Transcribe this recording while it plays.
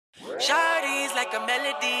Shawty's like a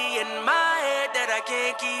melody in my head that I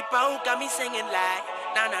can't keep out. Got me singing like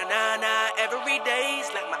na na na na every day's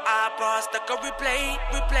like my iPod stuck on replay.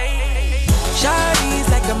 Shawty's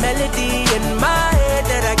like a melody in my head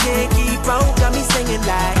that I can't keep out. Got me singing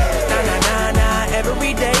like na na na na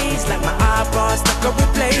every day's like my iPod stuck on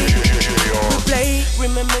replay.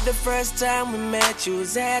 Remember the first time we met, you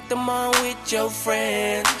was at the mall with your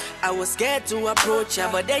friends. I was scared to approach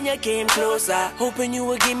ya, but then you came closer, hoping you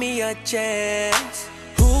would give me a chance.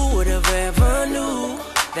 Who would have ever knew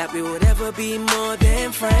that we would ever be more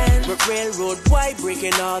than friends? But railroad white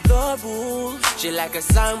breaking all the rules. She like a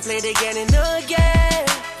song played again and again.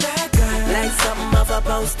 That girl, like something off a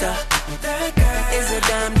poster. That girl is a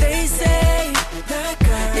dime, they say. That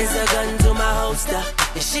girl is a gun to my holster.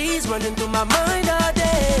 And she's running through my mind all day.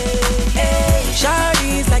 Hey,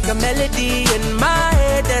 Shawty's like a melody in my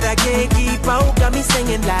head that I can't keep out. Got me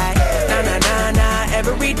singing like na na na na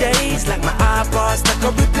every day's like my iPod stuck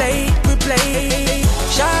on